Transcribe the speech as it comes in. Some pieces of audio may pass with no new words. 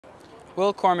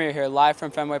Will Cormier here, live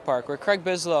from Fenway Park, where Craig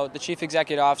Bislow, the Chief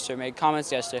Executive Officer, made comments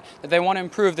yesterday that they want to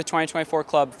improve the 2024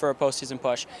 club for a postseason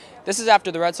push. This is after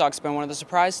the Red Sox have been one of the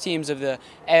surprise teams of the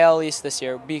AL East this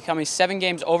year, becoming 7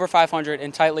 games over 500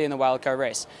 and tightly in the wildcard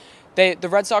race. The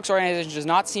Red Sox organization does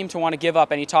not seem to want to give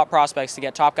up any top prospects to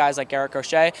get top guys like Garrett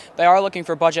Crochet. They are looking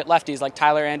for budget lefties like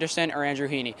Tyler Anderson or Andrew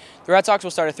Heaney. The Red Sox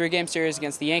will start a 3-game series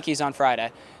against the Yankees on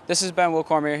Friday. This has been Will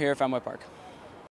Cormier here at Fenway Park.